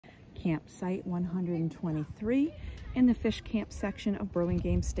Campsite 123 in the fish camp section of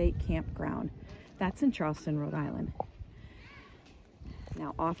Burlingame State Campground. That's in Charleston, Rhode Island.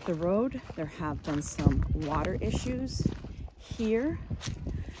 Now off the road, there have been some water issues here.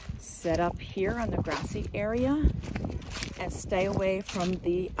 Set up here on the grassy area and stay away from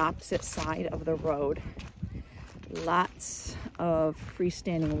the opposite side of the road. Lots of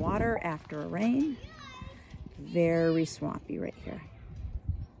freestanding water after a rain. Very swampy right here.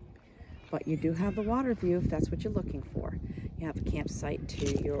 But you do have the water view if that's what you're looking for. You have a campsite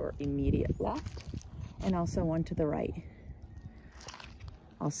to your immediate left and also one to the right.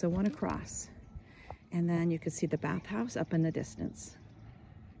 Also one across. And then you can see the bathhouse up in the distance.